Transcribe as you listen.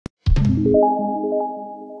Hello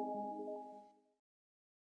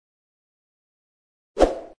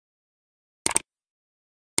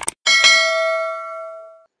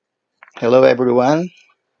everyone,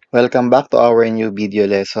 welcome back to our new video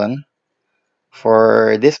lesson.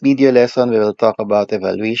 For this video lesson, we will talk about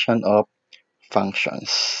evaluation of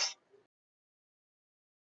functions.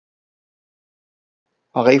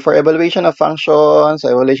 Okay, for evaluation of functions,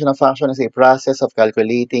 evaluation of function is a process of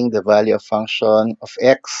calculating the value of function of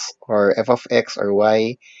x or f of x or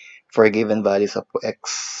y for given values of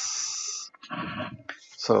x.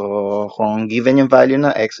 So, kung given yung value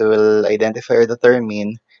na x, we will identify or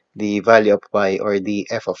determine the value of y or the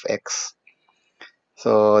f of x.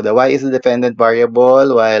 So, the y is the dependent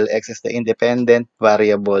variable while x is the independent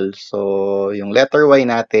variable. So, yung letter y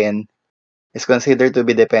natin is considered to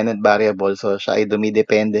be dependent variable. So, siya ay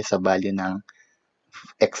dumidepende sa value ng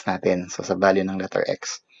x natin. So, sa value ng letter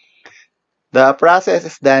x. The process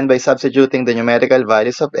is done by substituting the numerical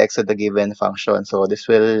values of x to the given function. So,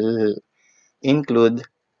 this will include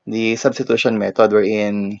the substitution method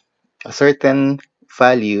wherein a certain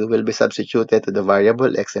value will be substituted to the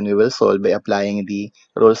variable x and we will solve by applying the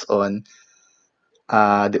rules on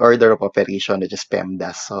the order of operation, which is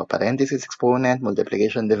PEMDAS. So, parenthesis, exponent,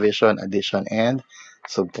 multiplication, division, addition, and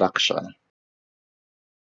subtraction.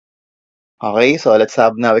 Okay, so let's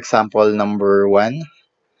have now example number 1.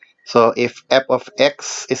 So, if f of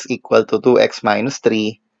x is equal to 2x minus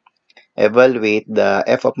 3, evaluate the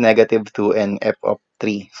f of negative 2 and f of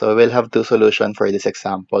 3. So, we'll have two solutions for this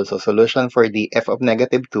example. So, solution for the f of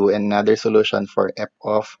negative 2 and another solution for f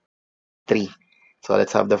of 3. So,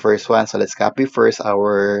 let's have the first one. So, let's copy first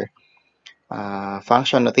our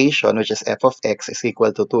function notation, which is f of x is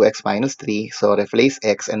equal to 2x minus 3. So, replace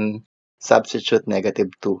x and substitute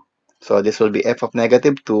negative 2. So, this will be f of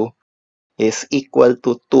negative 2 is equal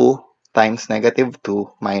to 2 times negative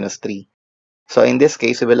 2 minus 3. So, in this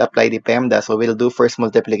case, we will apply the PEMDAS. So, we'll do first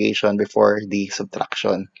multiplication before the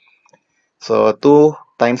subtraction. So, 2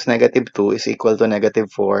 times negative 2 is equal to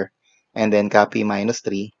negative 4. And then copy minus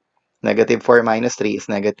 3. Negative 4 minus 3 is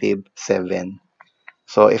negative 7.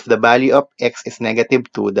 So, if the value of x is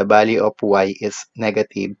negative 2, the value of y is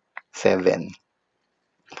negative 7.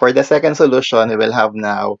 For the second solution, we will have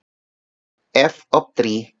now f of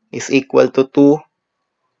 3 is equal to 2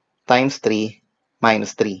 times 3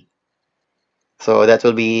 minus 3. So, that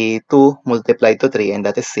will be 2 multiplied to 3, and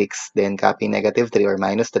that is 6. Then, copy negative 3 or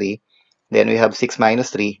minus 3. Then, we have 6 minus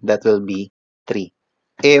 3. That will be 3.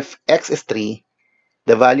 If x is 3,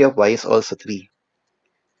 the value of y is also 3.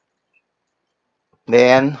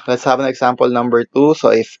 Then, let's have an example number 2. So,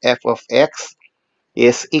 if f of x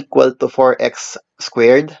is equal to 4x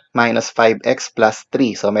squared minus 5x plus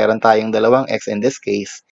 3. So, meron tayong dalawang x in this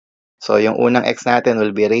case. So, yung unang x natin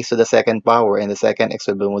will be raised to the second power and the second x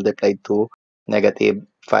will be multiplied to negative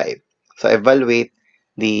 5. So, evaluate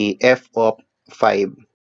the f of 5.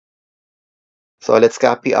 So, let's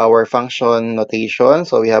copy our function notation.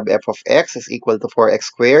 So, we have f of x is equal to 4x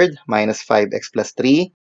squared minus 5x plus 3.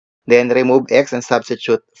 Then, remove x and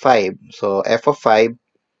substitute 5. So, f of 5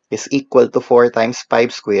 is equal to 4 times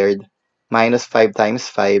 5 squared minus 5 times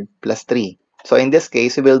 5 plus 3. So, in this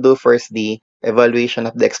case, we will do first the evaluation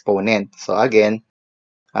of the exponent. So, again,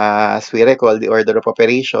 as we recall, the order of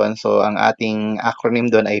operation, so ang ating acronym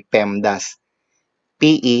doon ay PEMDAS.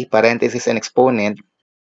 PE, parenthesis and exponent,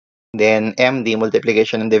 then MD,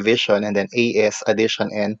 multiplication and division, and then AS, addition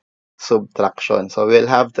and subtraction. So, we'll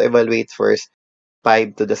have to evaluate first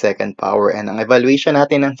 5 to the second power. And ang evaluation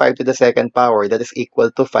natin ng 5 to the second power, that is equal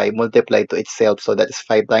to 5 multiplied to itself. So, that is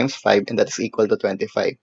 5 times 5, and that is equal to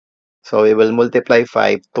 25. So, we will multiply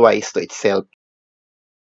 5 twice to itself.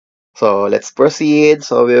 So, let's proceed.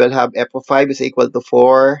 So, we will have f of 5 is equal to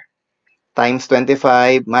 4 times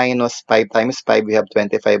 25 minus 5 times 5. We have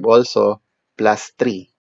 25 also, plus 3.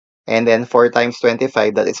 And then 4 times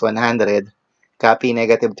 25, that is 100. Copy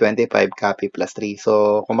negative 25, copy plus 3.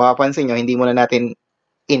 So, kung mapapansin nyo, hindi muna natin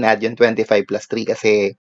in-add yung 25 plus 3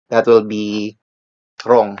 kasi that will be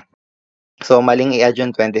wrong. So, maling i-add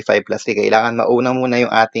yung 25 plus 3. Kailangan mauna muna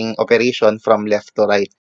yung ating operation from left to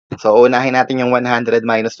right. So, unahin natin yung 100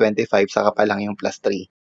 minus 25, saka pa lang yung plus 3.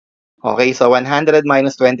 Okay, so 100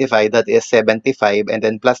 minus 25, that is 75, and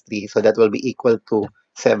then plus 3, so that will be equal to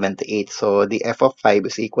 78. So, the f of 5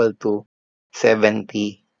 is equal to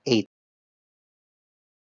 78.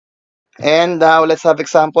 And now, let's have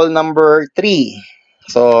example number 3.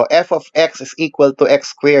 So, f of x is equal to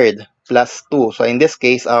x squared plus 2. So, in this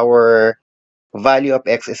case, our value of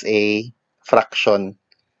x is a fraction.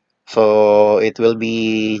 So, it will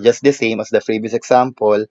be just the same as the previous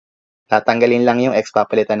example. tatanggalin lang yung x,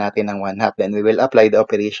 papalitan natin ng 1/2. Then we will apply the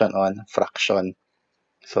operation on fraction.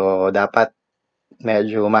 So, dapat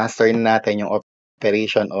medyo master na natin yung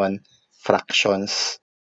operation on fractions.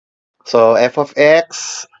 So, f of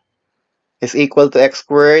x is equal to x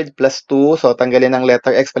squared plus 2. So, tanggalin ng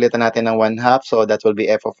letter x, palitan natin ng 1/2. So, that will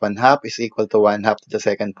be f of 1/2 is equal to 1/2 to the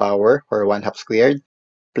second power, or 1/2 squared,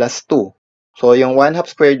 plus 2. So, yung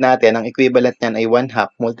 1/2 squared natin, ang equivalent niyan ay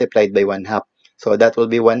 1/2 multiplied by 1/2. So, that will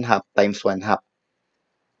be 1/2 times 1/2.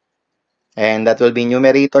 And that will be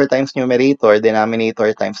numerator times numerator,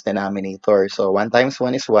 denominator times denominator. So, 1 times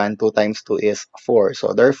 1 is 1, 2 times 2 is 4.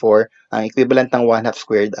 So, therefore, ang equivalent ng 1/2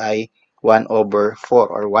 squared ay 1/4,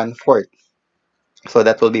 or 1/4. So,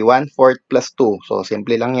 that will be 1/4 plus 2. So,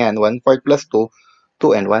 simple lang yan. 1/4 plus 2,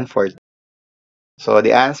 2 and 1/4. So,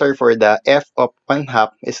 the answer for the f of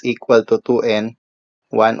 1/2 is equal to 2 and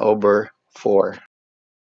 1/4.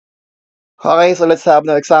 Okay, so let's have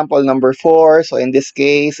now example number 4. So, in this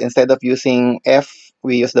case, instead of using f,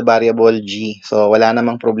 we use the variable g. So, wala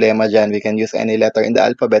namang problema dyan. We can use any letter in the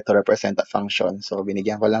alphabet to represent a function. So,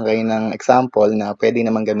 binigyan ko lang kayo ng example na pwede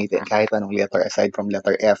namang gamitin kahit anong letter aside from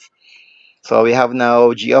letter f. So, we have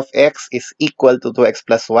now g of x is equal to 2x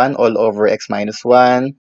plus 1 all over x minus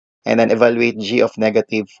 1. And then, evaluate g of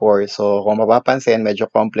negative 4. So, kung mapapansin, medyo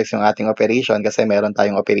complex yung ating operation kasi meron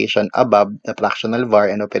tayong operation above the fractional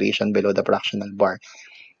bar and operation below the fractional bar.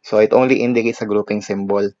 So, it only indicates a grouping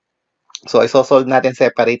symbol. So, isosolve natin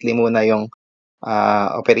separately muna yung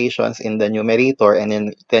operations in the numerator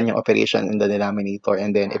and then yung operation in the denominator.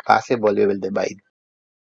 And then, if possible, we will divide.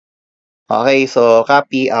 Okay, so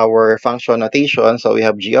copy our function notation. So we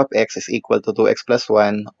have g of x is equal to 2x plus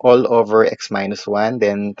 1 all over x minus 1.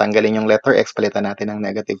 Then tanggalin yung letter x, palitan natin ng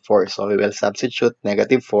negative 4. So we will substitute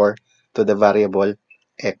negative 4 to the variable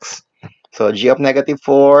x. So g of negative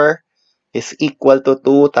 4 is equal to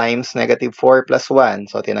 2 times negative 4 plus 1.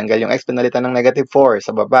 So tinanggal yung x, pinalitan ng negative 4.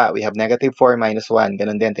 Sa baba, we have negative 4 minus 1.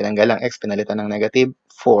 Ganun din, tinanggal ang x, pinalitan ng negative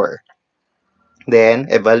 4. Then,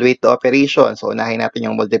 evaluate the operation. So, unahin natin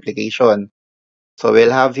yung multiplication. So, we'll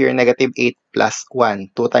have here negative 8 plus 1.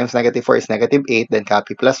 2 times negative 4 is negative 8. Then,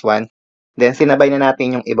 copy plus 1. Then, sinabay na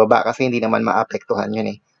natin yung ibaba kasi hindi naman maapektuhan yun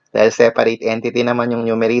eh. Dahil separate entity naman yung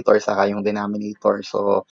numerator saka yung denominator.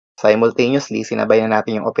 So, simultaneously, sinabay na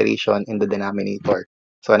natin yung operation in the denominator.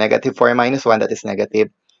 So, negative 4 minus 1, that is negative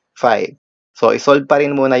 5. So, isolve pa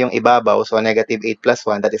rin muna yung ibabaw. So, negative 8 plus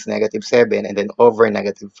 1, that is negative 7. And then, over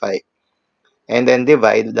negative 5. And then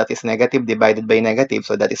divide, that is negative divided by negative,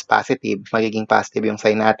 so that is positive. Magiging positive yung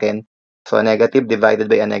sign natin. So negative divided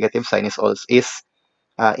by a negative sign is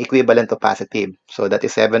equivalent to positive. So that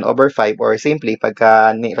is 7 over 5, or simply,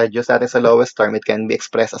 pagka reduce natin sa lowest term, it can be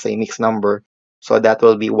expressed as a mixed number. So that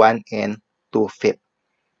will be 1 and 2/5.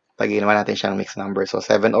 Pag ginawa natin siyang mixed number. So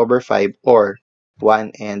 7 over 5 or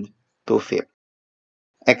 1 and 2/5.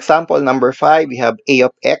 Example number 5, we have a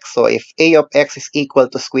of x. So, if a of x is equal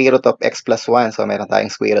to square root of x plus 1, so meron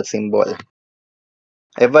tayong square root symbol.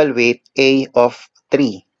 Evaluate a of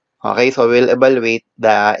 3. Okay, so we'll evaluate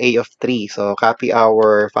the a of 3. So, copy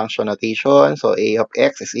our function notation. So, a of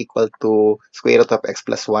x is equal to square root of x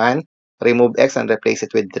plus 1. Remove x and replace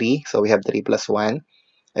it with 3. So, we have 3 plus 1.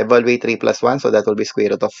 Evaluate 3 plus 1, so that will be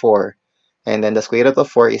square root of 4. And then the square root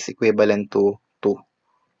of 4 is equivalent to 2.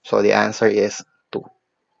 So, the answer is 2.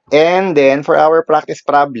 And then, for our practice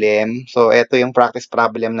problem, so ito yung practice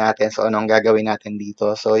problem natin. So, anong gagawin natin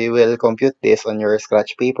dito? So, you will compute this on your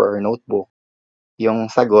scratch paper or notebook.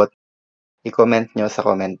 Yung sagot, i-comment nyo sa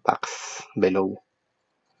comment box below.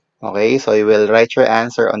 Okay? So, you will write your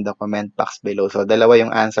answer on the comment box below. So, dalawa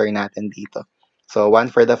yung answer natin dito. So,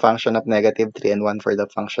 one for the function of negative 3 and one for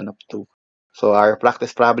the function of 2. So, our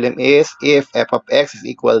practice problem is if f of x is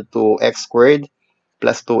equal to x squared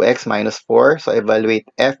plus 2x minus 4. So, evaluate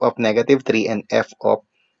f of negative 3 and f of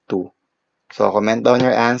 2. So, comment down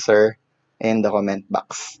your answer in the comment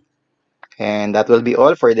box. And that will be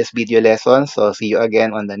all for this video lesson. So, see you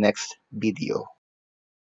again on the next video.